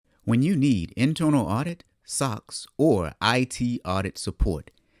When you need internal audit, SOX, or IT audit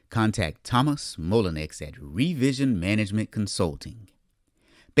support, contact Thomas Molinex at Revision Management Consulting.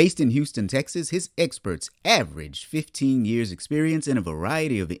 Based in Houston, Texas, his experts average 15 years experience in a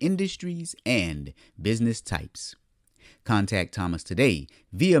variety of industries and business types. Contact Thomas today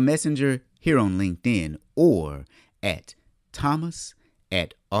via Messenger here on LinkedIn or at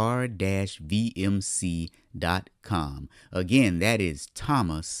thomas@r-vmc.com. Again, that is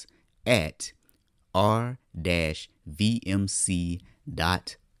Thomas at r-vmc.com.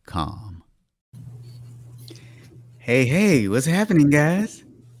 Hey, what's happening, guys?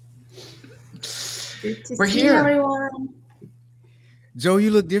 Good to We're see here. everyone. Joe,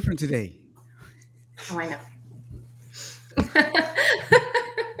 you look different today. Oh, I know.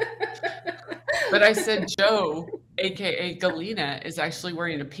 But I said Joe, aka Galena, is actually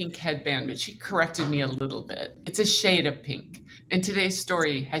wearing a pink headband, but she corrected me a little bit. It's a shade of pink. And today's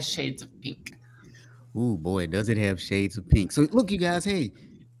story has shades of pink. Ooh, boy, does it have shades of pink. So look, you guys, hey,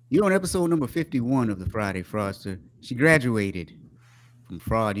 you're on episode number 51 of the Friday Fraudster. She graduated from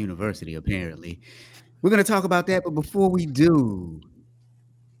Fraud University, apparently. We're going to talk about that, but before we do,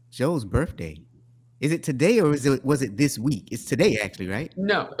 Joe's birthday. Is it today or was it this week? It's today, actually, right?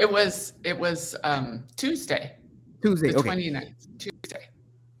 No, it was Tuesday. Tuesday, The okay. 29th, Tuesday.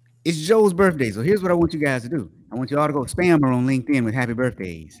 It's Joe's birthday, so here's what I want you guys to do. I want you all to go spam her on LinkedIn with happy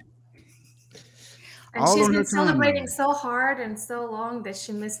birthdays. And All she's on her been celebrating timeline. so hard and so long that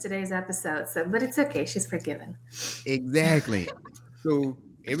she missed today's episode. But it's okay. She's forgiven. Exactly. So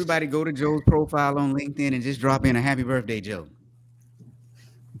everybody go to Joe's profile on LinkedIn and just drop in a happy birthday, Joe.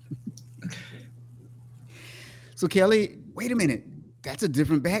 So Kelly, wait a minute. That's a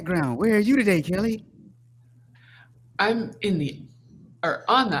different background. Where are you today, Kelly? I'm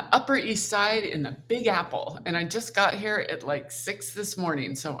on the Upper East Side in the Big Apple, and I just got here at like 6 this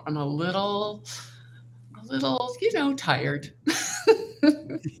morning, so I'm a little, tired.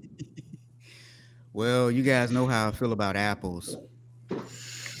 Well, you guys know how I feel about apples.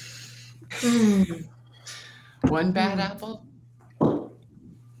 One bad apple?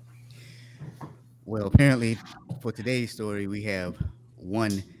 Well, apparently for today's story, we have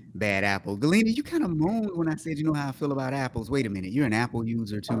one bad apple. Galena, you kind of moaned when I said you know how I feel about apples. Wait a minute. You're an apple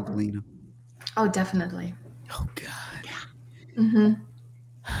user too, Galena? Oh, definitely. Oh, God. Mm-hmm.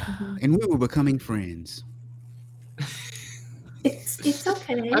 And we were becoming friends. It's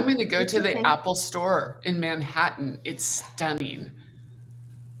okay. I'm going to go It's to the okay. Apple store in Manhattan. It's stunning.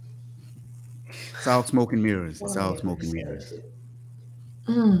 It's all smoke and mirrors. It's all smoke and mirrors.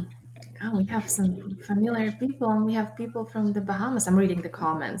 Oh, we have some familiar people, and we have people from the Bahamas. I'm reading the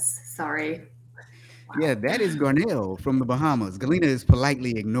comments. Sorry. Yeah, that is Garnell from the Bahamas. Galena is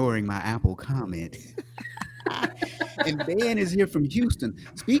politely ignoring my Apple comment. And Dan is here from Houston.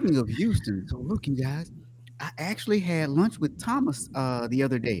 Speaking of Houston, so look, you guys, I actually had lunch with Thomas the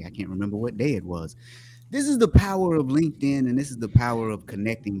other day. I can't remember what day it was. This is the power of LinkedIn, and this is the power of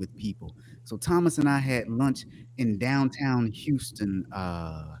connecting with people. So Thomas and I had lunch in downtown Houston.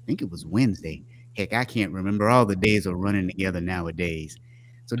 I think it was Wednesday. Heck, I can't remember. All the days are running together nowadays.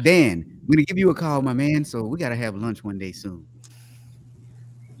 So Dan, I'm gonna give you a call, my man. So we gotta have lunch one day soon.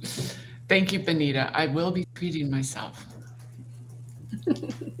 Thank you, Benita. I will be treating myself.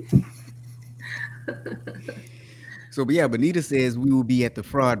 So, but yeah, Benita says we will be at the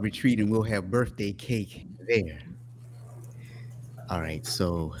fraud retreat and we'll have birthday cake there. All right,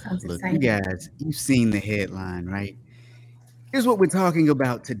 so Sounds look, exciting. you guys, you've seen the headline, right? Here's what we're talking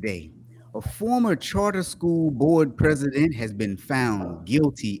about today. A former charter school board president has been found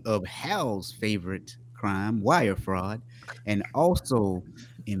guilty of Hal's favorite crime, wire fraud, and also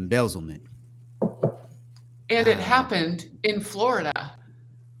embezzlement. And it happened in Florida.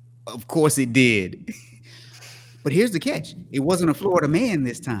 Of course it did. But here's the catch. It wasn't a Florida man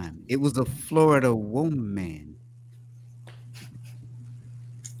this time. It was a Florida woman.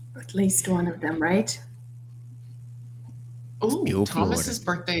 At least one of them, right? Oh, Still Thomas's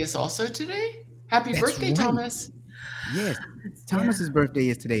Florida. birthday is also today? Happy That's birthday, right. Thomas. Yes. Thomas's birthday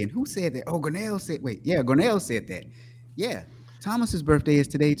is today. And who said that? Oh, Garnell said, Garnell said that. Yeah. Thomas's birthday is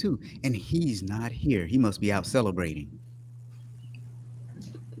today too. And he's not here. He must be out celebrating.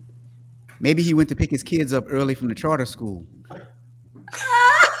 Maybe he went to pick his kids up early from the charter school.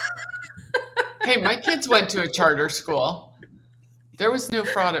 Hey, my kids went to a charter school. There was no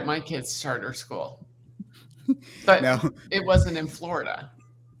fraud at my kids' charter school. But Now, it wasn't in Florida.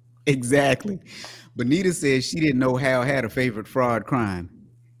 exactly. Benita says she didn't know Hal had a favorite fraud crime.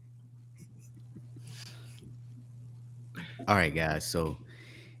 All right, guys. So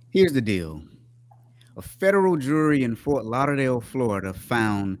here's the deal. A federal jury in Fort Lauderdale, Florida,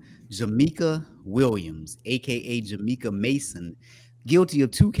 found Jamaica Williams, aka Jamaica Mason, guilty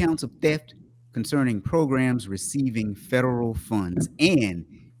of 2 counts of theft concerning programs receiving federal funds and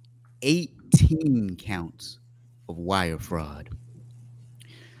 18 counts of wire fraud.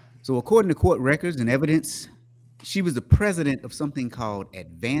 So, according to court records and evidence, she was the president of something called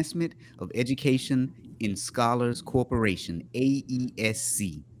Advancement of Education in Scholars Corporation,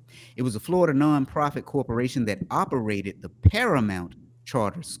 AESC. It was a Florida nonprofit corporation that operated the Paramount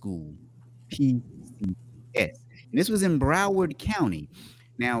Charter School, PCS. And this was in Broward County.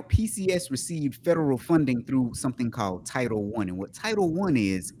 Now, PCS received federal funding through something called Title I. And what Title I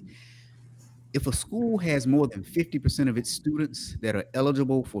is, if a school has more than 50% of its students that are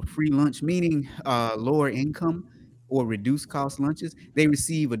eligible for free lunch, meaning lower income or reduced cost lunches, they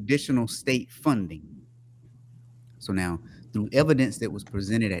receive additional state funding. So now, through evidence that was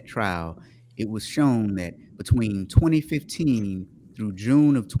presented at trial, it was shown that between 2015 through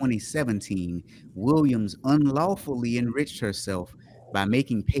June of 2017, Williams unlawfully enriched herself by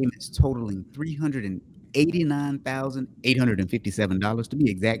making payments totaling $389,857 to be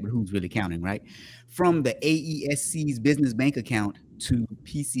exact, but who's really counting, right? From the AESC's business bank account to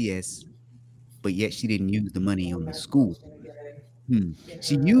PCS, but yet she didn't use the money on the school.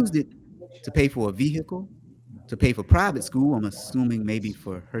 She used it to pay for a vehicle, to pay for private school, I'm assuming maybe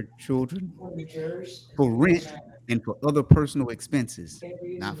for her children, for rent, and for other personal expenses,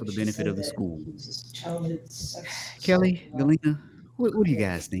 not for the benefit of the school. Kelly, Galena, what do you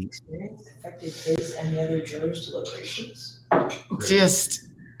guys think? Just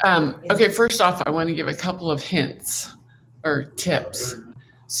okay, first off, I want to give a couple of hints or tips.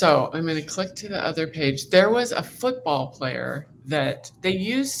 So I'm going to click to the other page. There was a football player that they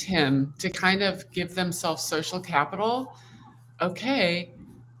used him to kind of give themselves social capital. Okay,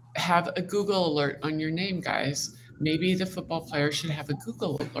 have a Google alert on your name, guys. Maybe the football player should have a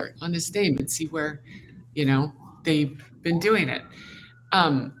Google alert on his name and see where, they've been doing it.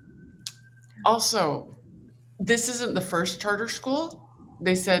 Also, this isn't the first charter school.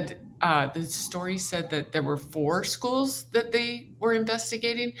 They said, the story said that there were 4 schools that they were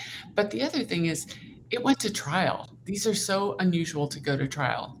investigating. But the other thing is, it went to trial. These are so unusual to go to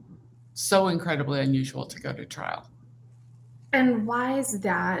trial. So incredibly unusual to go to trial. And why is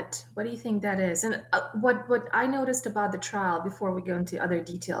that? What do you think that is? And what I noticed about the trial, before we go into other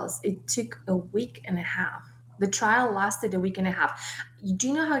details, it took a week and a half. The trial lasted a week and a half. Do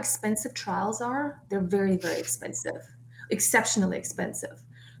you know how expensive trials are? They're very, very expensive, exceptionally expensive.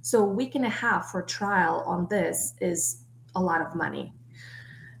 So a week and a half for trial on this is a lot of money.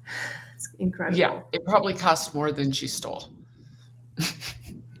 It's incredible. Yeah, it probably cost more than she stole.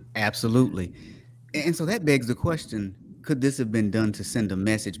 Absolutely. And so that begs the question, could this have been done to send a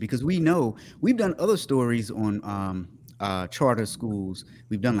message? Because we know we've done other stories on charter schools.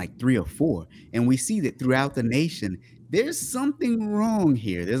 We've done like 3 or 4, and we see that throughout the nation, there's something wrong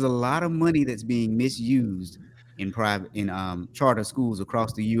here. There's a lot of money that's being misused in charter schools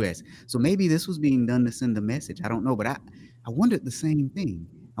across the U.S. So maybe this was being done to send a message. I don't know, but I wondered the same thing.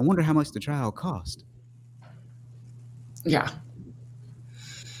 I wonder how much the trial cost. Yeah.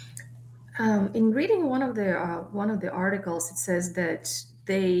 In reading one of the articles, it says that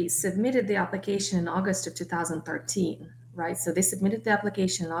they submitted the application in August of 2013, right? So they submitted the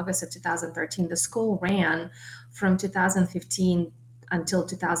application in August of 2013. The school ran from 2015 until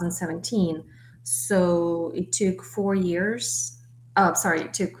 2017. So it took 4 years. Oh, sorry,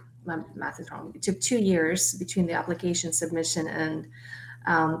 my math is wrong. It took 2 years between the application submission and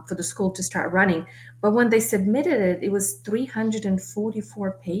for the school to start running. But when they submitted it, it was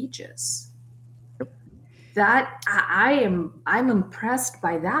 344 pages. That I'm impressed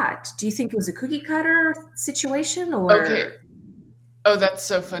by that. Do you think it was a cookie cutter situation or? Okay. Oh, that's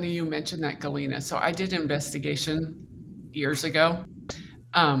so funny you mentioned that, Galena. So I did an investigation years ago.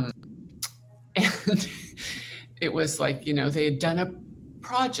 And it was like, they had done a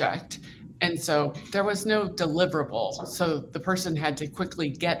project. And so there was no deliverable. So the person had to quickly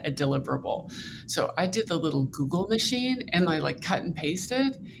get a deliverable. So I did the little Google machine and I cut and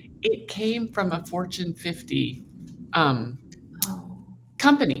pasted. It came from a Fortune 50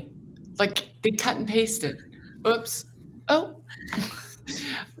 company. They cut and pasted. Oops. Oh.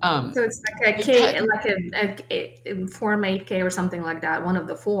 So it's like a Form 8K or something like that. One of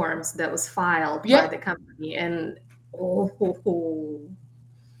the forms that was filed by the company. And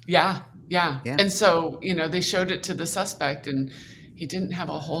Yeah. And so, they showed it to the suspect and he didn't have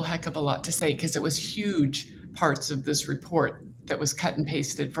a whole heck of a lot to say because it was huge parts of this report that was cut and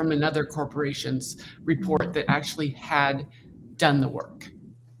pasted from another corporation's report that actually had done the work.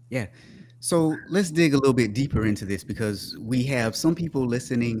 Yeah. So let's dig a little bit deeper into this because we have some people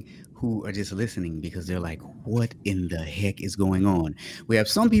listening who are just listening because they're like, what in the heck is going on? We have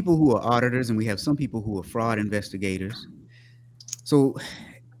some people who are auditors and we have some people who are fraud investigators. So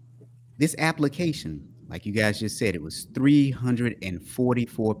this application, like you guys just said, it was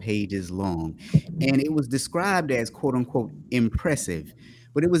 344 pages long and it was described as quote unquote impressive,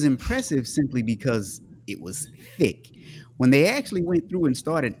 but it was impressive simply because it was thick. When they actually went through and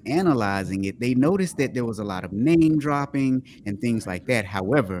started analyzing it, they noticed that there was a lot of name dropping and things like that.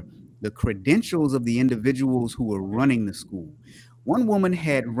 However, the credentials of the individuals who were running the school, one woman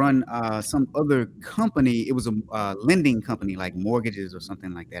had run some other company. It was a lending company, like mortgages or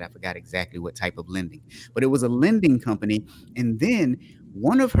something like that. I forgot exactly what type of lending, but it was a lending company. And then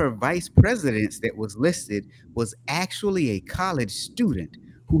one of her vice presidents that was listed was actually a college student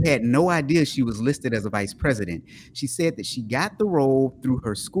who had no idea she was listed as a vice president. She said that she got the role through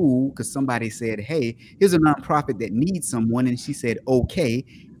her school because somebody said, hey, here's a nonprofit that needs someone. And she said, okay.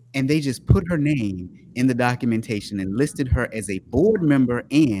 And they just put her name in the documentation and listed her as a board member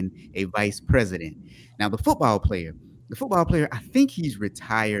and a vice president. Now, the football player, I think he's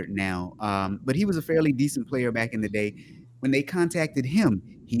retired now, but he was a fairly decent player back in the day. When they contacted him,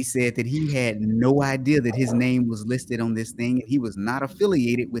 he said that he had no idea that his name was listed on this thing and he was not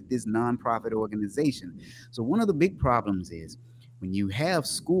affiliated with this nonprofit organization. So one of the big problems is when you have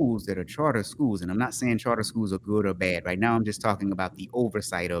schools that are charter schools, and I'm not saying charter schools are good or bad. Right now, I'm just talking about the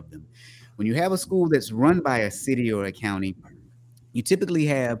oversight of them. When you have a school that's run by a city or a county, you typically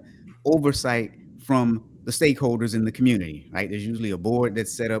have oversight from the stakeholders in the community, right? There's usually a board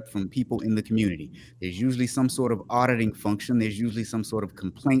that's set up from people in the community. There's usually some sort of auditing function. There's usually some sort of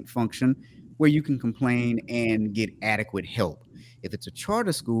complaint function where you can complain and get adequate help. If it's a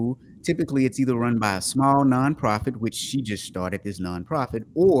charter school, typically it's either run by a small nonprofit, which she just started this nonprofit,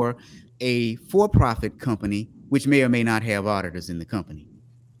 or a for-profit company, which may or may not have auditors in the company.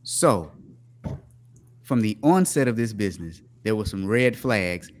 So from the onset of this business, there were some red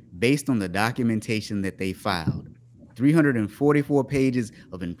flags based on the documentation that they filed. 344 pages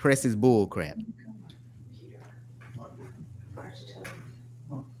of impressive bullcrap.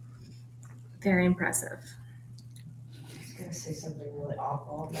 Very impressive. I was gonna say something really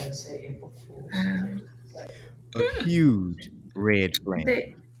awful. I'm gonna say April Fool's. A huge red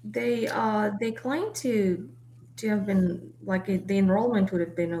flag. They claim to have been like the enrollment would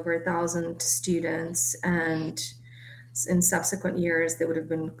have been over 1,000 students, and in subsequent years they would have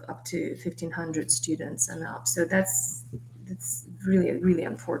been up to 1,500 students and up. So that's really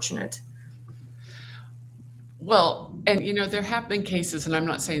unfortunate. Well, and there have been cases, and I'm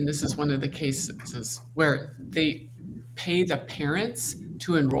not saying this is one of the cases, where they pay the parents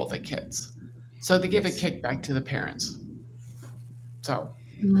to enroll the kids. So they give a kickback to the parents. So,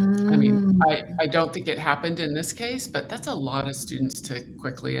 I mean, I don't think it happened in this case, but that's a lot of students to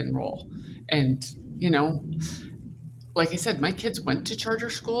quickly enroll. And, like I said, my kids went to charter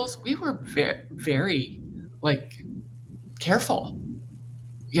schools. We were very, very, careful,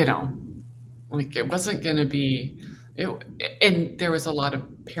 Like it wasn't going to be, and there was a lot of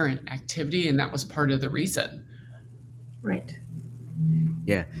parent activity, and that was part of the reason. Right.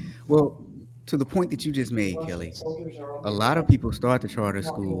 Yeah. Well, to the point that you just made, Kelly, a lot of people start the charter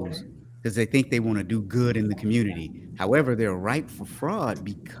schools because they think they want to do good in the community. However, they're ripe for fraud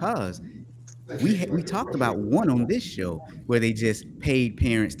because we talked about one on this show where they just paid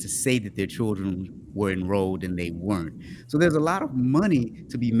parents to say that their children were enrolled and they weren't. So there's a lot of money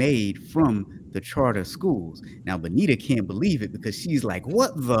to be made from the charter schools. Now, Benita can't believe it because she's like,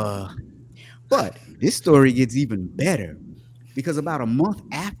 what the? But this story gets even better because about a month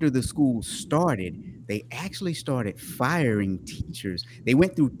after the school started, they actually started firing teachers. They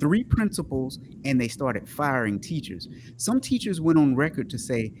went through 3 principals and they started firing teachers. Some teachers went on record to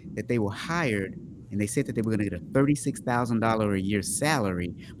say that they were hired and they said that they were going to get a $36,000 a year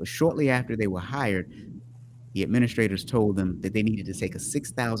salary. But shortly after they were hired, the administrators told them that they needed to take a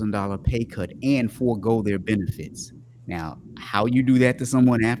 $6,000 pay cut and forego their benefits. Now, how you do that to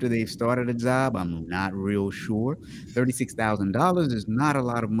someone after they've started a job, I'm not real sure. $36,000 is not a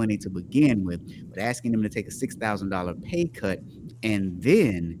lot of money to begin with, but asking them to take a $6,000 pay cut and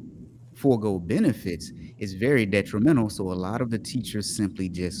then forego benefits is very detrimental. So a lot of the teachers simply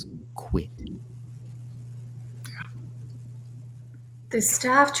just quit. The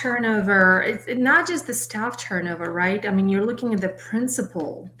staff turnover, it's not just the staff turnover, right? I mean, you're looking at the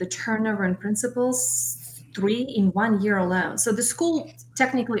principal, the turnover in principals, 3 in 1 year alone. So the school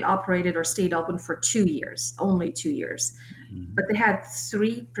technically operated or stayed open for 2 years, only 2 years. But they had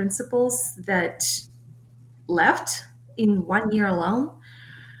 3 principals that left in 1 year alone.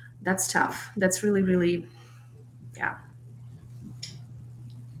 That's tough. That's really, really, yeah.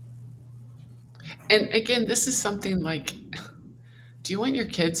 And again, this is something like, do you want your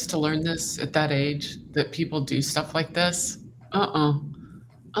kids to learn this at that age, that people do stuff like this? Uh-uh.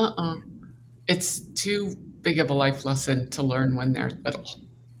 Uh-uh. It's too big of a life lesson to learn when they're little,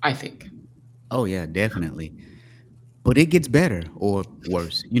 I think. Oh yeah, definitely. But it gets better or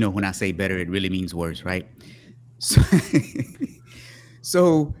worse. When I say better, it really means worse, right? So,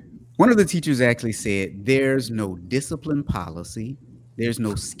 so one of the teachers actually said, "There's no discipline policy, there's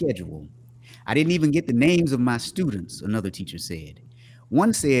no schedule. I didn't even get the names of my students," another teacher said.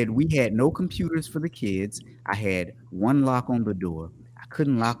 One said, "We had no computers for the kids. I had one lock on the door. I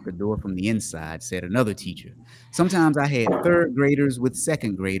couldn't lock the door from the inside," said another teacher. "Sometimes I had third graders with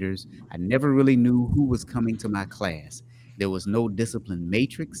second graders. I never really knew who was coming to my class. There was no discipline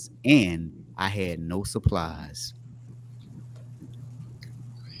matrix, and I had no supplies."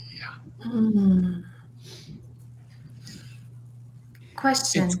 Hmm.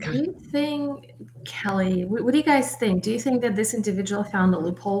 Question: It's Do kind you think, Kelly? What do you guys think? Do you think that this individual found a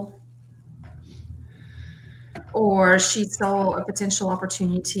loophole, or she saw a potential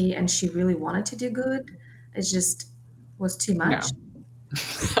opportunity and she really wanted to do good? It just was too no. much.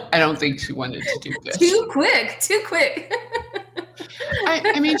 I don't think she wanted to do this. Too quick. Too quick.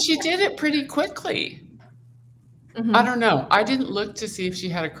 I mean, she did it pretty quickly. Mhm. I don't know. I didn't look to see if she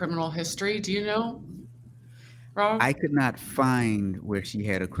had a criminal history. Do you know, Rob? I could not find where she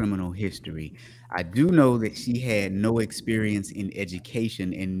had a criminal history. I do know that she had no experience in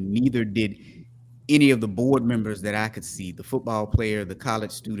education, and neither did any of the board members that I could see. The football player, the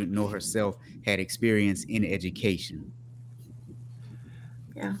college student, nor herself had experience in education.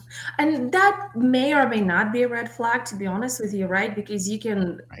 Yeah. And that may or may not be a red flag, to be honest with you, right? Because you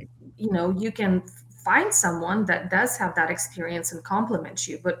can, Right. you can find someone that does have that experience and compliment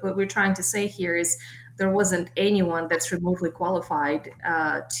you. But what we're trying to say here is there wasn't anyone that's remotely qualified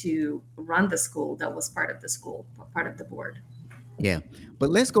to run the school that was part of the school, part of the board. Yeah.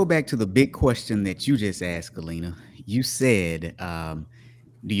 But let's go back to the big question that you just asked, Galena. You said,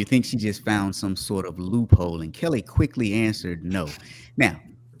 do you think she just found some sort of loophole? And Kelly quickly answered no. Now,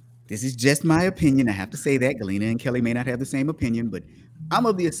 this is just my opinion. I have to say that Galena and Kelly may not have the same opinion, but I'm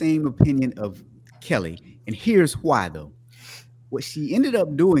of the same opinion of Kelly. And here's why, though. What she ended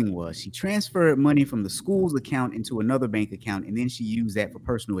up doing was she transferred money from the school's account into another bank account, and then she used that for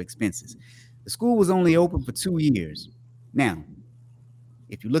personal expenses. The school was only open for 2 years. Now,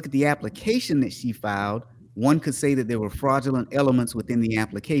 if you look at the application that she filed, one could say that there were fraudulent elements within the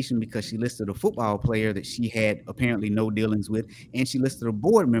application because she listed a football player that she had apparently no dealings with, and she listed a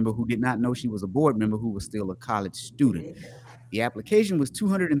board member who did not know she was a board member who was still a college student. The application was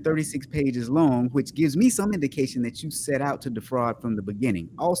 236 pages long, which gives me some indication that you set out to defraud from the beginning.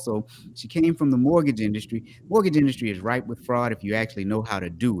 Also, she came from the mortgage industry. Mortgage industry is ripe with fraud if you actually know how to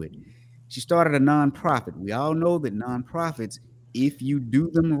do it. She started a nonprofit. We all know that nonprofits, if you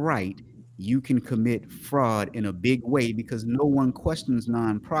do them right, you can commit fraud in a big way because no one questions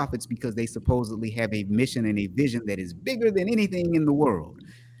nonprofits because they supposedly have a mission and a vision that is bigger than anything in the world.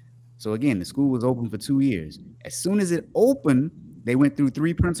 So again, the school was open for 2 years. As soon as it opened, they went through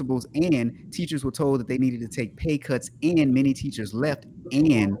 3 principals, and teachers were told that they needed to take pay cuts, and many teachers left,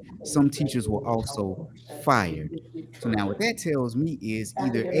 and some teachers were also fired. So now what that tells me is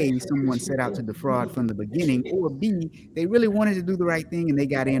either A, someone set out to defraud from the beginning, or B, they really wanted to do the right thing and they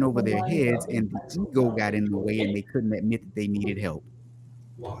got in over their heads and the ego got in the way and they couldn't admit that they needed help.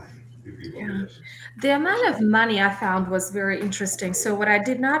 Yeah. The amount of money I found was very interesting. So what I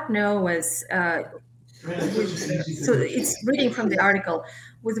did not know was, so it's reading from the article,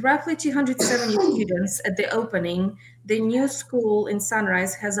 with roughly 270 students at the opening, the new school in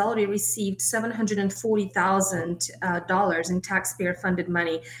Sunrise has already received $740,000 in taxpayer-funded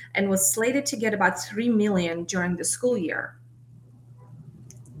money and was slated to get about $3 million during the school year.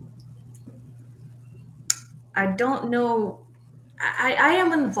 I don't know. I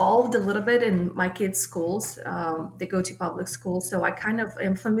am involved a little bit in my kids' schools. They go to public schools, so I kind of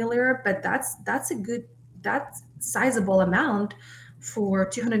am familiar. But that's sizable amount for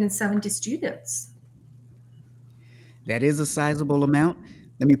 270 students. That is a sizable amount.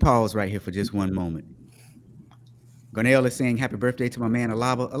 Let me pause right here for just one moment. Garnell is saying happy birthday to my man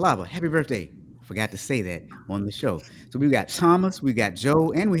Alaba. Alaba, happy birthday. Forgot to say that on the show. So we got Thomas, we got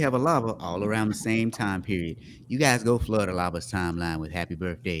Joe, and we have Alaba all around the same time period. You guys go flood Alaba's timeline with happy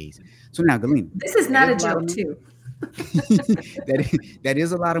birthdays. So now, Galena. This is not a joke, too. That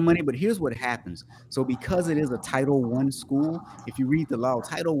is a lot of money, but here's what happens. So because it is a Title I school, if you read the law,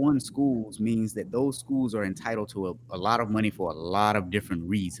 Title I schools means that those schools are entitled to a lot of money for a lot of different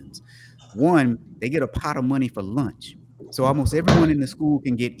reasons. One, they get a pot of money for lunch. So almost everyone in the school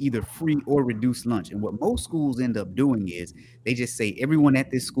can get either free or reduced lunch. And what most schools end up doing is they just say everyone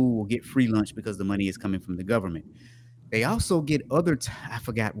at this school will get free lunch because the money is coming from the government. They also get I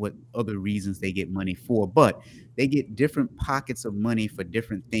forgot what other reasons they get money for, but they get different pockets of money for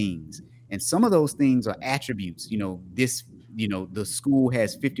different things. And some of those things are attributes. The school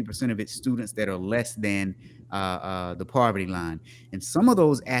has 50% of its students that are less than the poverty line. And some of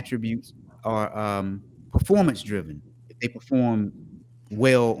those attributes are performance driven. If they perform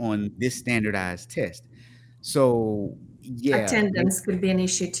well on this standardized test. So yeah, Attendance could be an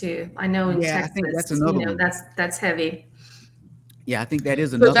issue too. I know in I Texas, think that's another one. that's heavy. Yeah, I think that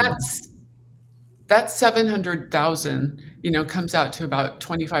is So another one. that's 700,000, comes out to about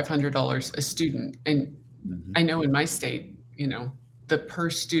 $2,500 a student. And Mhm. I know in my state, the per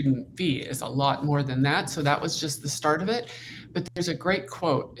student fee is a lot more than that. So that was just the start of it. But there's a great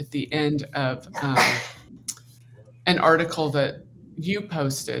quote at the end of an article that you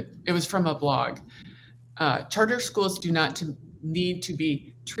posted. It was from a blog. Charter schools do not need to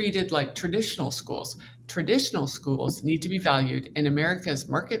be treated like traditional schools. Traditional schools need to be valued, and America's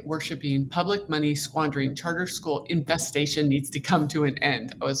market worshiping, public money squandering charter school infestation needs to come to an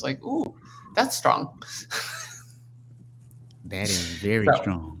end. I was like, ooh, that's strong. That is very So,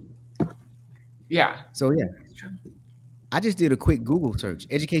 strong. yeah. So yeah, I just did a quick Google search.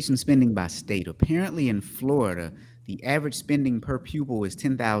 Education spending by state. Apparently in Florida, the average spending per pupil is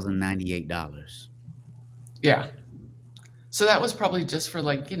 $10,098. Yeah. So that was probably just for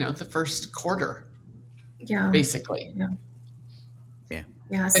the first quarter, Yeah. basically. Yeah.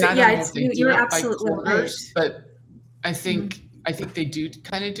 And So I don't know if they do you're it by absolutely right. quarters, but I think they do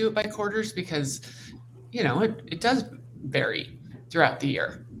kind of do it by quarters because, it does vary throughout the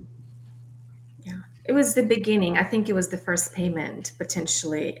year. It was the beginning. I think it was the first payment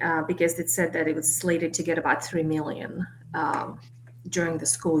potentially, because it said that it was slated to get about $3 million during the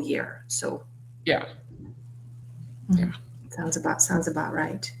school year. So Yeah. sounds about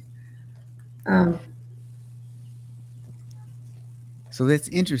right. So that's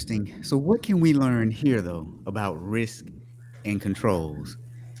interesting. So what can we learn here though about risk and controls?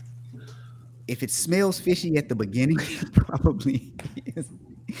 If it smells fishy at the beginning, it probably is.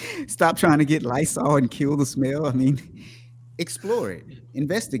 Stop trying to get Lysol and kill the smell. I mean, explore it,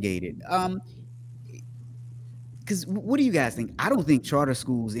 investigate it. Because what do you guys think? I don't think charter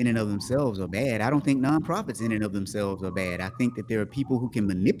schools in and of themselves are bad. I don't think nonprofits in and of themselves are bad. I think that there are people who can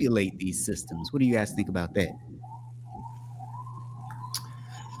manipulate these systems. What do you guys think about that?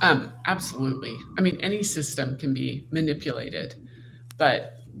 Absolutely. I mean, any system can be manipulated,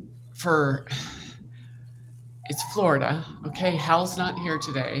 but it's Florida, okay? Hal's not here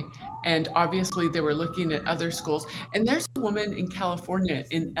today. And obviously they were looking at other schools. And there's a woman in California,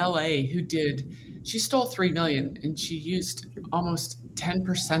 in LA, she stole $3 million and she used almost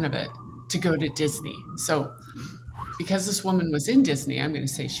 10% of it to go to Disney. So because this woman was in Disney, I'm going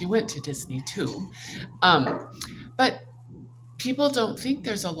to say she went to Disney too. But people don't think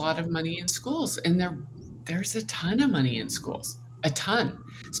there's a lot of money in schools, and there's a ton of money in schools. A ton,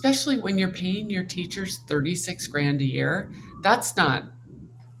 especially when you're paying your teachers $36,000 a year. That's not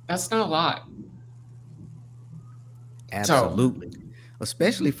a lot. Absolutely.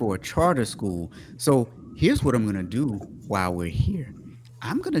 Especially for a charter school. So here's what I'm going to do while we're here.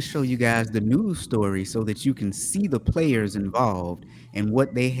 I'm going to show you guys the news story so that you can see the players involved and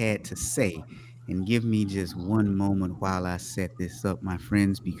what they had to say. And give me just one moment while I set this up, my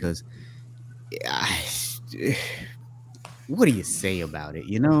friends, because what do you say about it?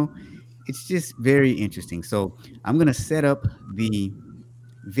 It's just very interesting. So I'm going to set up the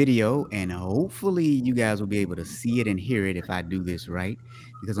video and hopefully you guys will be able to see it and hear it if I do this right,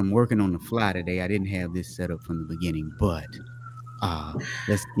 because I'm working on the fly today. I didn't have this set up from the beginning, but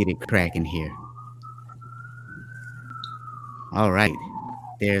let's get it cracking here. All right,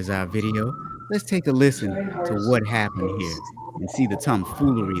 there's our video. Let's take a listen to what happened here and see the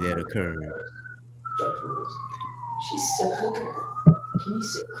tomfoolery that occurred. She's so hooker. Can you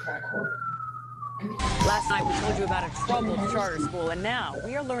sit crack her? Last night we told you about a troubled charter school, and now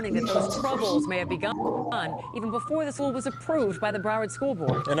we are learning that those troubles may have begun even before the school was approved by the Broward School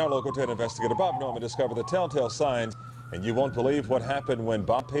Board. And our Local 10 investigator Bob Norman discovered the telltale signs, and you won't believe what happened when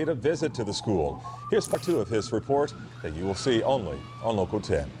Bob paid a visit to the school. Here's part 2 of his report that you will see only on Local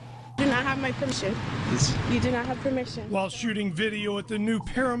 10. do not have my permission. You do not have permission. While shooting video at the new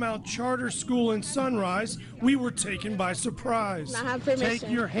Paramount Charter School in Sunrise, we were taken by surprise. Not have permission. Take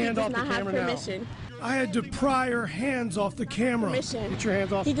your hand He off does the not have camera permission. now. I had to pry her hands off the camera. Permission. Get your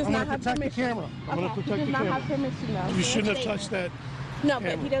hands off. He does I'm not gonna have protect permission. the camera. I'm Okay, gonna protect he the does not camera. have permission, though. You shouldn't have touched that. No, but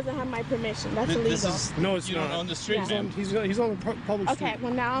camera. he doesn't have my permission. That's illegal. This is, No, it's you not. don't own the street. Yeah. He's on the public street. Okay,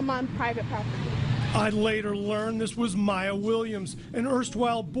 well, now I'm on private property. I later learned this was Maya Williams, an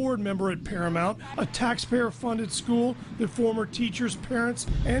erstwhile board member at Paramount, a taxpayer-funded school that former teachers, parents,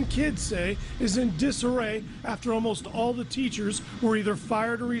 and kids say is in disarray after almost all the teachers were either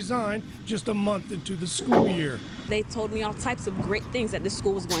fired or resigned just a month into the school year. They told me all types of great things that the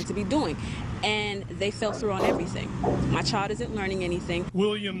school was going to be doing, and they fell through on everything. My child isn't learning anything.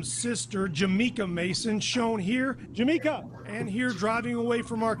 Williams' sister, Jamaica Mason, shown here, Jamaica, and here driving away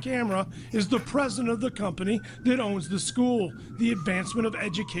from our camera, is the president of the company that owns the school, the Advancement of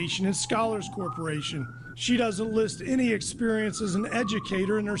Education and Scholars Corporation. She doesn't list any experience as an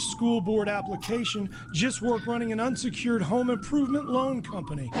educator in her school board application, just work running an unsecured home improvement loan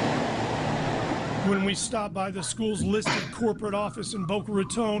company. When we stopped by the school's listed corporate office in Boca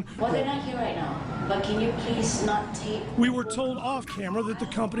Raton, Well, they're not here right now, but can you please not tape? we were told off camera that the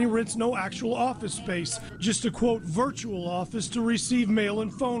company rents no actual office space, just a quote virtual office to receive mail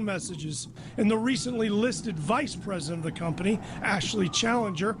and phone messages. And the recently listed vice president of the company, Ashley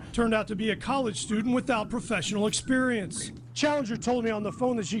Challenger, turned out to be a college student without professional experience. Challenger told me on the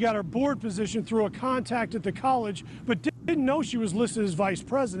phone that she got her board position through a contact at the college, but didn't know she was listed as vice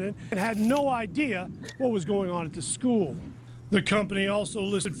president and had no idea what was going on at the school. The company also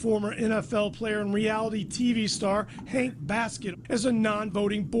listed former NFL player and reality TV star Hank Baskett as a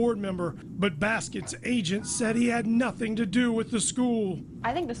non-voting board member, but Baskett's agent said he had nothing to do with the school.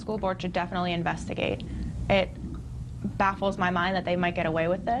 I think the school board should definitely investigate. It baffles my mind that they might get away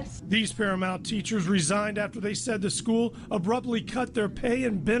with this. These Paramount teachers resigned after they said the school abruptly cut their pay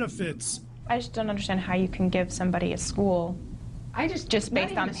and benefits. I just don't understand how you can give somebody a school just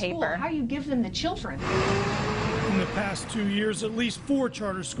based on paper. How you give them the children. In the past 2 years, at least 4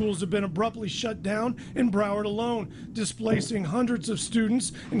 charter schools have been abruptly shut down in Broward alone, displacing hundreds of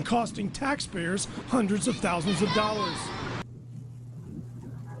students and costing taxpayers hundreds of thousands of dollars.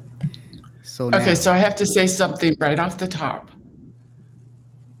 So now, Okay, so I have to say something right off the top.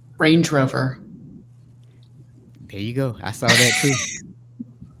 Range Rover. there you go. I saw that too.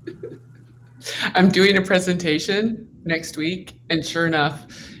 I'm doing a presentation next week, and sure enough,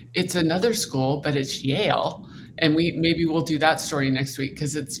 it's another school, but it's Yale. And maybe we'll do that story next week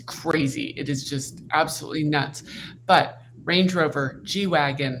because it's crazy. It is just absolutely nuts. But Range Rover,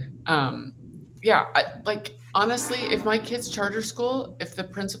 G-Wagon, honestly, if my kid's charter school, if the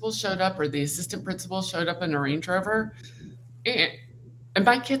principal showed up or the assistant principal showed up in a Range Rover, and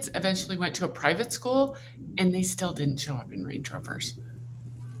my kids eventually went to a private school and they still didn't show up in Range Rovers.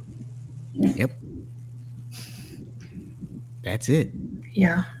 Yep. That's it.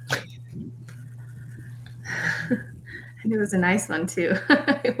 Yeah. And it was a nice one too.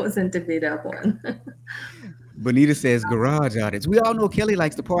 It wasn't a beat up one. Bonita says garage audits. We all know Kelly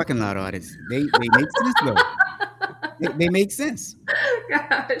likes the parking lot audits. They make sense though. They make sense.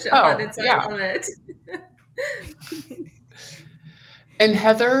 Gosh, Oh, audits, yeah. I love it. And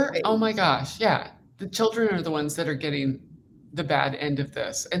Heather, oh my gosh, yeah. The children are the ones that are getting the bad end of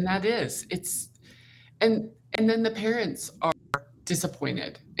this. And and then the parents are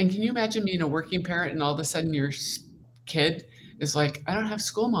disappointed. And can you imagine being a working parent and all of a sudden your kid is like, I don't have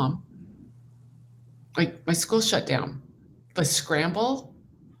school, Mom. Like, my school shut down. The scramble.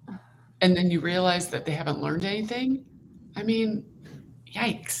 And then you realize that they haven't learned anything. I mean,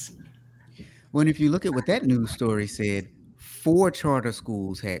 yikes. Well, and if you look at what that news story said, 4 charter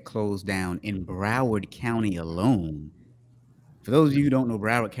schools had closed down in Broward County alone. For those of you who don't know,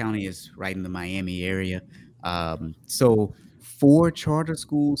 Broward County is right in the Miami area. So 4 charter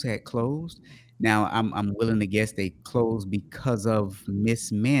schools had closed. Now, I'm willing to guess they closed because of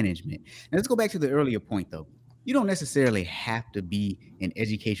mismanagement. Now, let's go back to the earlier point, though. You don't necessarily have to be an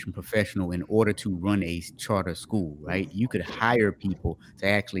education professional in order to run a charter school, right? You could hire people to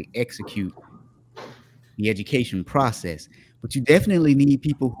actually execute the education process, but you definitely need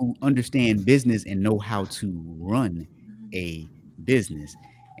people who understand business and know how to run a business.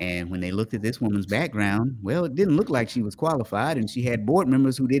 And when they looked at this woman's background, well, it didn't look like she was qualified, and she had board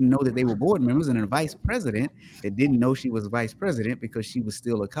members who didn't know that they were board members, and a vice president that didn't know she was vice president because she was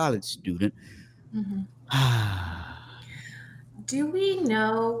still a college student. Do we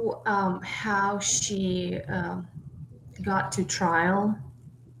know how she got to trial?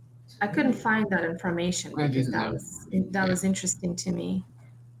 I couldn't find that information I because didn't know. that was interesting to me.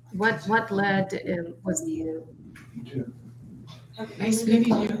 What led was Nice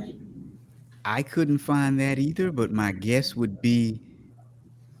meeting you. I couldn't find that either, but my guess would be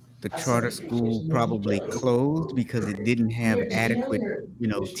the charter school probably closed because it didn't have adequate,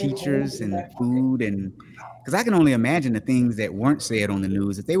 teachers and food. And because I can only imagine the things that weren't said on the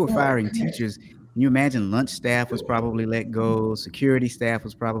news. If they were firing teachers, can you imagine lunch staff was probably let go, security staff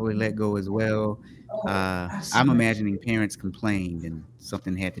was probably let go as well. I'm imagining parents complained and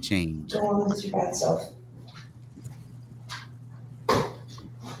something had to change. Don't want to lose your bad self.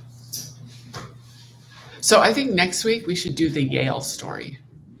 So I think next week we should do the Yale story.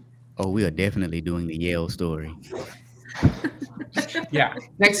 Oh, we are definitely doing the Yale story. Yeah,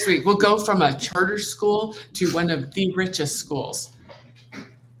 next week we'll go from a charter school to one of the richest schools.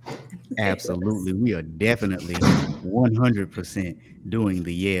 Absolutely. We are definitely 100% doing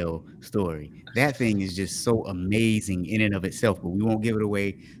the Yale story. That thing is just so amazing in and of itself, but we won't give it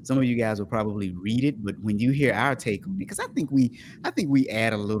away. Some of you guys will probably read it, but when you hear our take on it, because I think we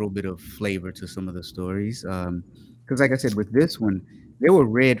add a little bit of flavor to some of the stories. Because like I said, with this one, there were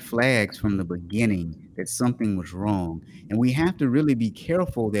red flags from the beginning that something was wrong. And we have to really be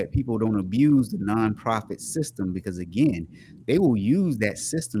careful that people don't abuse the nonprofit system because, again, they will use that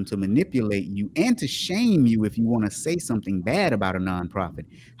system to manipulate you and to shame you if you want to say something bad about a nonprofit.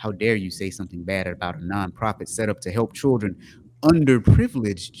 How dare you say something bad about a nonprofit set up to help children,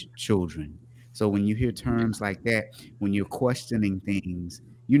 underprivileged children? So when you hear terms like that, when you're questioning things,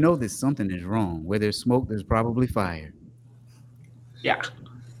 you know that something is wrong. Where there's smoke, there's probably fire. Yeah.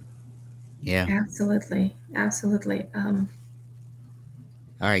 Yeah. Absolutely. All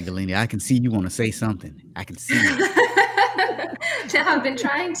right, Galina, I can see you want to say something. I can see it. I've been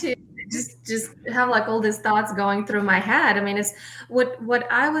trying to just have like all these thoughts going through my head. I mean, it's what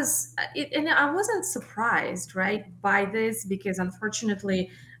I was, and I wasn't surprised, right, by this because unfortunately,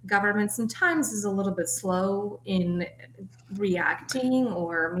 government sometimes is a little bit slow in reacting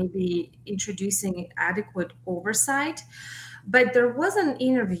or maybe introducing adequate oversight. But there was an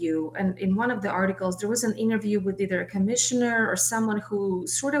interview, and in one of the articles, there was an interview with either a commissioner or someone who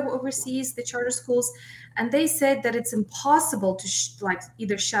sort of oversees the charter schools, and they said that it's impossible to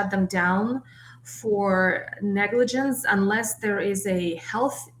either shut them down for negligence unless there is a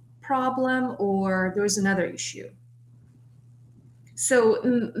health problem or there's another issue. So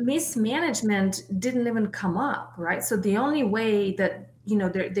mismanagement didn't even come up, right? So the only way that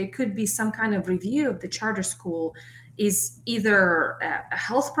there could be some kind of review of the charter school is either a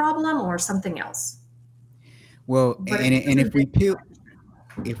health problem or something else. Well, and if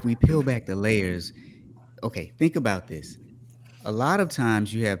we peel back the layers, okay, think about this. A lot of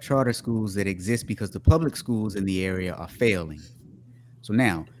times you have charter schools that exist because the public schools in the area are failing. So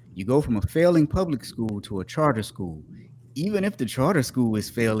now you go from a failing public school to a charter school. Even if the charter school is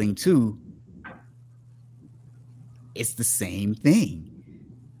failing too, it's the same thing.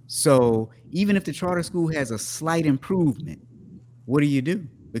 So even if the charter school has a slight improvement, what do?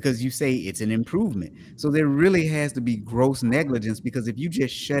 Because you say it's an improvement. So there really has to be gross negligence because if you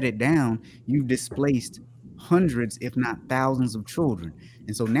just shut it down, you've displaced hundreds, if not thousands of children.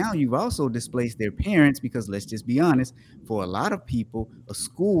 And so now you've also displaced their parents because let's just be honest, for a lot of people, a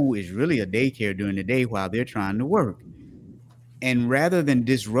school is really a daycare during the day while they're trying to work. And rather than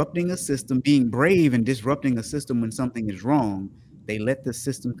disrupting a system, being brave and disrupting a system when something is wrong, they let the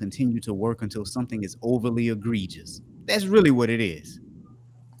system continue to work until something is overly egregious. That's really what it is.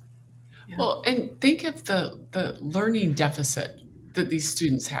 Well, and think of the learning deficit that these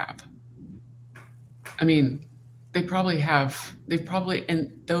students have. I mean, they've probably,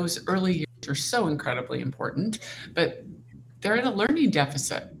 and those early years are so incredibly important, but they're in a learning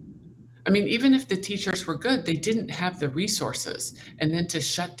deficit. I mean, even if the teachers were good, they didn't have the resources. And then to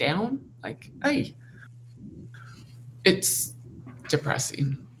shut down, like, hey, it's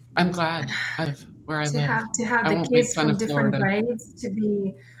depressing. I'm glad where I live. To have the kids from different grades to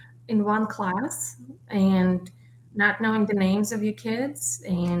be in one class and not knowing the names of your kids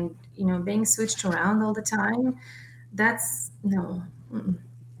and being switched around all the time, that's no. Mm-mm.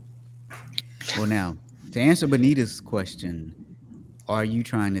 Well, now to answer Benita's question, are you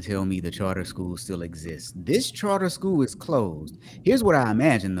trying to tell me the charter school still exists? This charter school is closed. Here's what I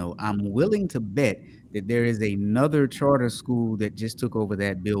imagine, though. I'm willing to bet that there is another charter school that just took over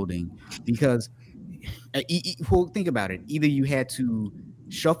that building because, well, think about it. Either you had to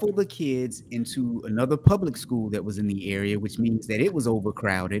shuffle the kids into another public school that was in the area, which means that it was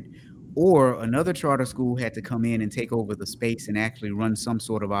overcrowded, or another charter school had to come in and take over the space and actually run some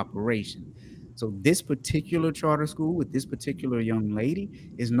sort of operation. So this particular charter school with this particular young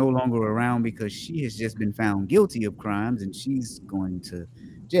lady is no longer around because she has just been found guilty of crimes and she's going to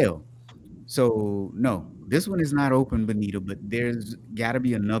jail. So no, this one is not open, Benita, but there's got to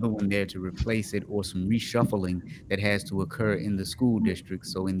be another one there to replace it, or some reshuffling that has to occur in the school district.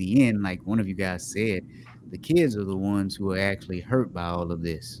 So in the end, like one of you guys said, the kids are the ones who are actually hurt by all of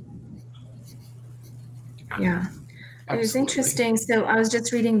this. Yeah. It was interesting. So I was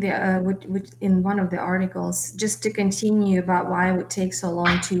just reading in one of the articles, just to continue about why it would take so long.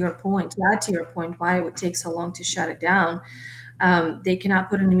 To add to your point, why it would take so long to shut it down. They cannot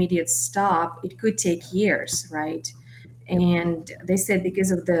put an immediate stop. It could take years, right? And they said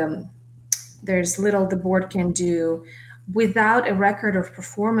because of there's little the board can do without a record of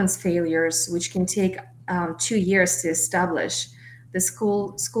performance failures, which can take 2 years to establish. The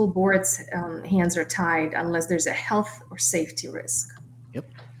school board's hands are tied unless there's a health or safety risk.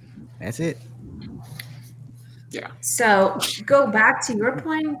 Yep, that's it. Yeah. So go back to your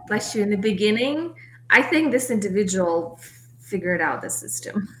point, bless you, in the beginning. I think this individual figured out the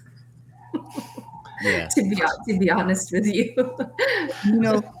system. Yeah. to be honest with you.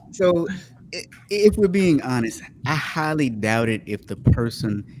 So if we're being honest, I highly doubt it if the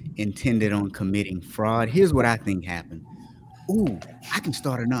person intended on committing fraud. Here's what I think happened. Ooh, I can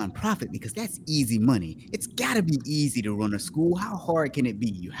start a nonprofit because that's easy money. It's got to be easy to run a school. How hard can it be?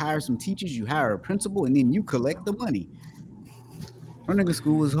 You hire some teachers, you hire a principal, and then you collect the money. Running a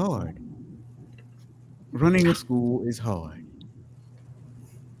school is hard. Running a school is hard.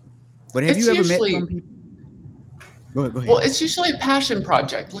 But have you ever met some people? Go ahead. Well, it's usually a passion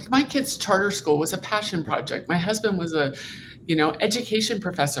project. Like my kid's charter school was a passion project. My husband was a, education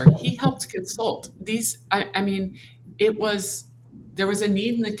professor. He helped consult these. I mean, there was a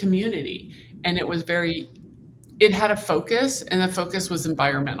need in the community, and it had a focus, and the focus was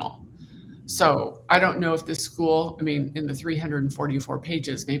environmental. So I don't know if this school, in the 344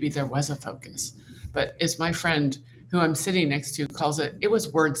 pages, maybe there was a focus, but as my friend who I'm sitting next to calls it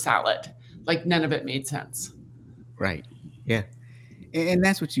was word salad. Like none of it made sense. Right. Yeah. And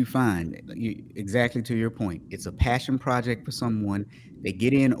that's what you find. Exactly to your point. It's a passion project for someone. They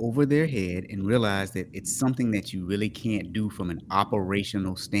get in over their head and realize that it's something that you really can't do from an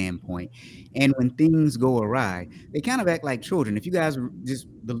operational standpoint. And when things go awry, they kind of act like children. If you guys just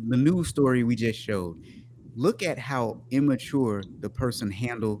the news story we just showed, look at how immature the person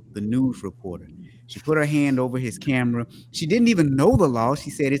handled the news reporter. She put her hand over his camera. She didn't even know the law. She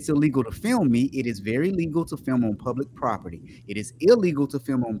said, it's illegal to film me. It is very legal to film on public property. It is illegal to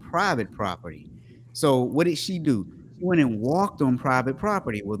film on private property. So what did she do? She went and walked on private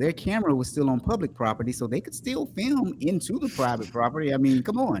property. Well, their camera was still on public property, so they could still film into the private property. I mean,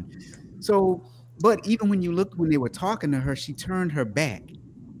 come on. So, but even when they were talking to her, she turned her back.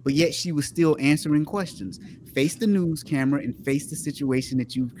 But yet she was still answering questions. Face the news camera and face the situation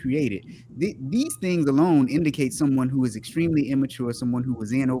that you've created. These things alone indicate someone who is extremely immature, someone who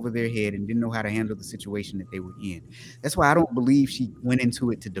was in over their head and didn't know how to handle the situation that they were in. That's why I don't believe she went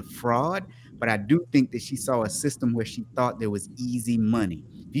into it to defraud, but I do think that she saw a system where she thought there was easy money.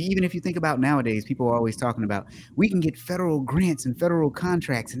 Even if you think about nowadays, people are always talking about, we can get federal grants and federal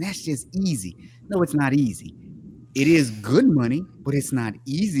contracts, and that's just easy. No, it's not easy. It is good money, but it's not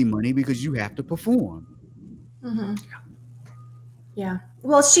easy money because you have to perform. Mm-hmm. Yeah.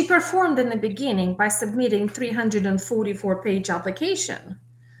 Well, she performed in the beginning by submitting 344-page application.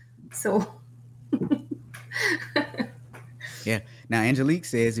 So. Yeah. Now, Angelique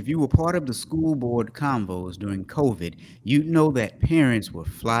says, if you were part of the school board convos during COVID, you'd know that parents were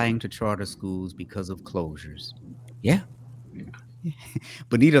flying to charter schools because of closures. Yeah.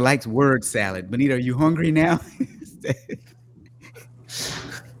 Bonita likes word salad. Bonita, are you hungry now?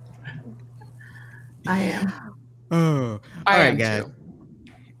 I am. Oh, all right, guys.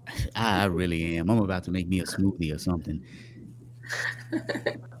 I really am. I'm about to make me a smoothie or something.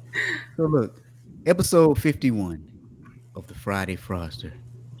 So look, episode 51 of the Friday Froster.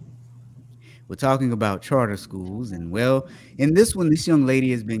 We're talking about charter schools, and well, in this one, this young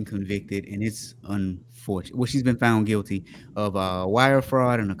lady has been convicted, and it's unfortunate. Well, she's been found guilty of wire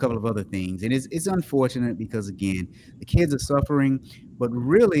fraud and a couple of other things, and it's unfortunate because, again, the kids are suffering. But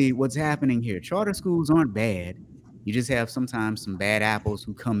really, what's happening here? Charter schools aren't bad. You just have sometimes some bad apples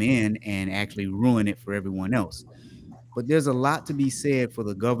who come in and actually ruin it for everyone else. But there's a lot to be said for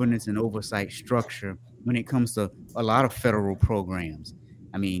the governance and oversight structure when it comes to a lot of federal programs.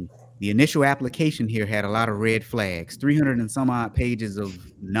 I mean, the initial application here had a lot of red flags, 300 and some odd pages of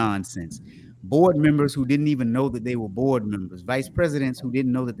nonsense. board members who didn't even know that they were board members, vice presidents who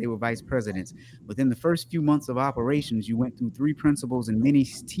didn't know that they were vice presidents. Within the first few months of operations, you went through 3 principals, and many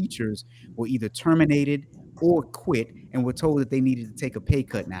teachers were either terminated or quit and were told that they needed to take a pay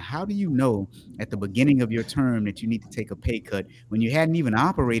cut. Now, how do you know at the beginning of your term that you need to take a pay cut when you hadn't even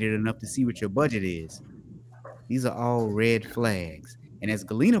operated enough to see what your budget is? These are all red flags. And as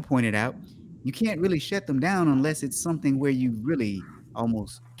Galena pointed out, you can't really shut them down unless it's something where you really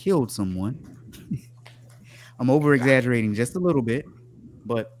almost killed someone. I'm over exaggerating just a little bit,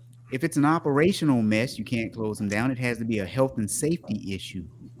 but if it's an operational mess, you can't close them down. It has to be a health and safety issue.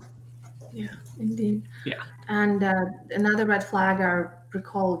 Yeah, indeed. Yeah. And another red flag I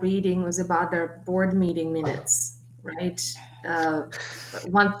recall reading was about their board meeting minutes, right?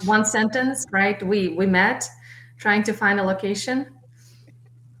 One sentence, right? We met trying to find a location.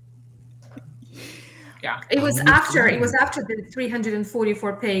 Yeah. It was after the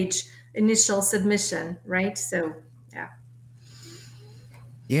 344-page initial submission, right? So, yeah.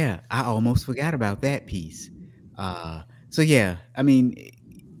 Yeah, I almost forgot about that piece. So yeah, I mean,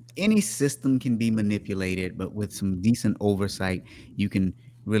 any system can be manipulated, but with some decent oversight, you can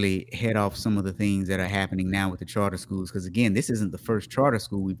really head off some of the things that are happening now with the charter schools. Because again, this isn't the first charter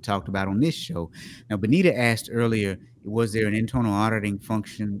school we've talked about on this show. Now, Benita asked earlier, was there an internal auditing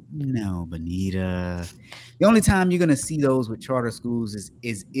function? No, Benita. The only time you're going to see those with charter schools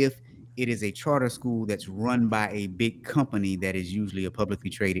is if it is a charter school that's run by a big company that is usually a publicly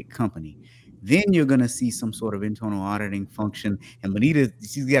traded company. Then you're going to see some sort of internal auditing function. And Benita,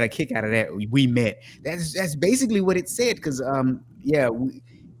 she's got a kick out of that. We met. That's basically what it said. Because,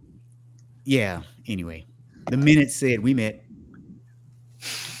 anyway, the minute said we met.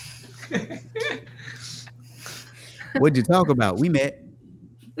 What'd you talk about? We met.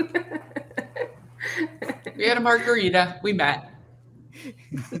 We had a margarita. We met.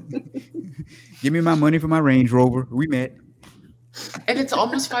 Give me my money for my Range Rover. We met. And it's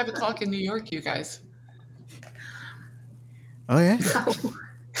almost 5 o'clock in New York, you guys. Oh, yeah?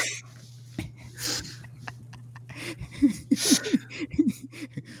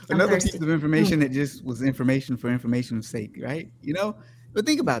 Another piece of information that just was information for information's sake, right? You know? But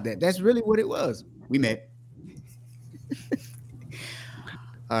think about that. That's really what it was. We met.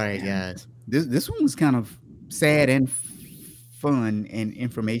 All right, guys. This one was kind of sad and fun and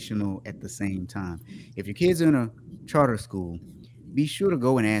informational at the same time. If your kids are in a charter school, be sure to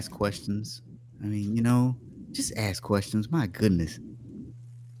go and ask questions. I mean, you know, just ask questions. My goodness.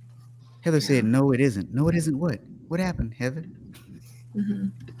 Heather said, no, it isn't. No, it isn't what? What happened, Heather? Mm-hmm.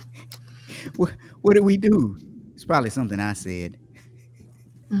 What did we do? It's probably something I said.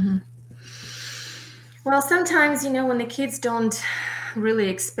 Mm-hmm. Well, sometimes, you know, when the kids don't really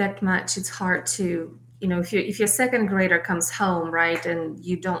expect much, it's hard to, you know, if your second grader comes home, right, and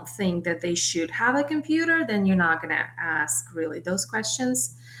you don't think that they should have a computer, then you're not going to ask really those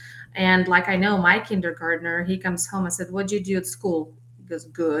questions. And like, I know my kindergartner, he comes home, I said, what'd you do at school? He goes,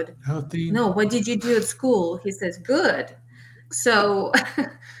 good. Healthy. No, what did you do at school? He says, good. So,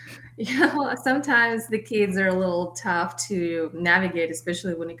 you know, sometimes the kids are a little tough to navigate,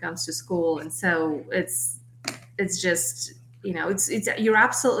 especially when it comes to school. And so it's just, you know, it's you're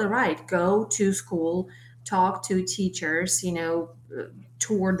absolutely right. Go to school, talk to teachers, you know,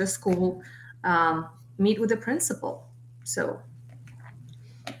 tour the school, meet with the principal. So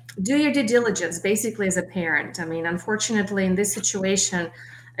do your due diligence, basically, as a parent. I mean, unfortunately, in this situation,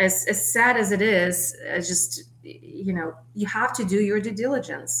 as sad as it is, just, you know, you have to do your due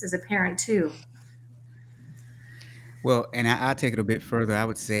diligence as a parent too. Well, and I'll take it a bit further. I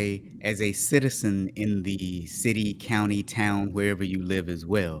would say as a citizen in the city, county, town, wherever you live as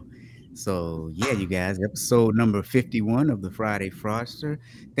well. So yeah, you guys, episode number 51 of the Friday Fraudster.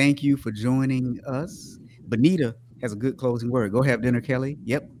 Thank you for joining us. Benita has a good closing word. Go have dinner, Kelly.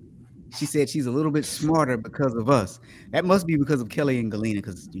 Yep. She said she's a little bit smarter because of us. That must be because of Kelly and Galena,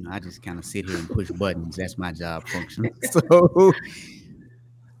 because, you know, I just kind of sit here and push buttons. That's my job function. So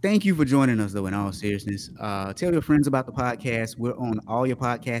thank you for joining us, though, in all seriousness. Tell your friends about the podcast. We're on all your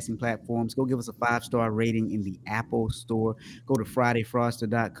podcasting platforms. Go give us a 5-star rating in the Apple Store. Go to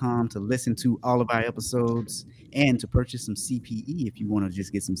FridayFraudster.com to listen to all of our episodes and to purchase some CPE if you want to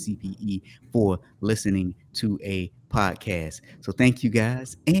just get some CPE for listening to a podcast. So thank you,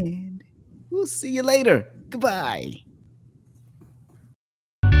 guys, and we'll see you later. Goodbye.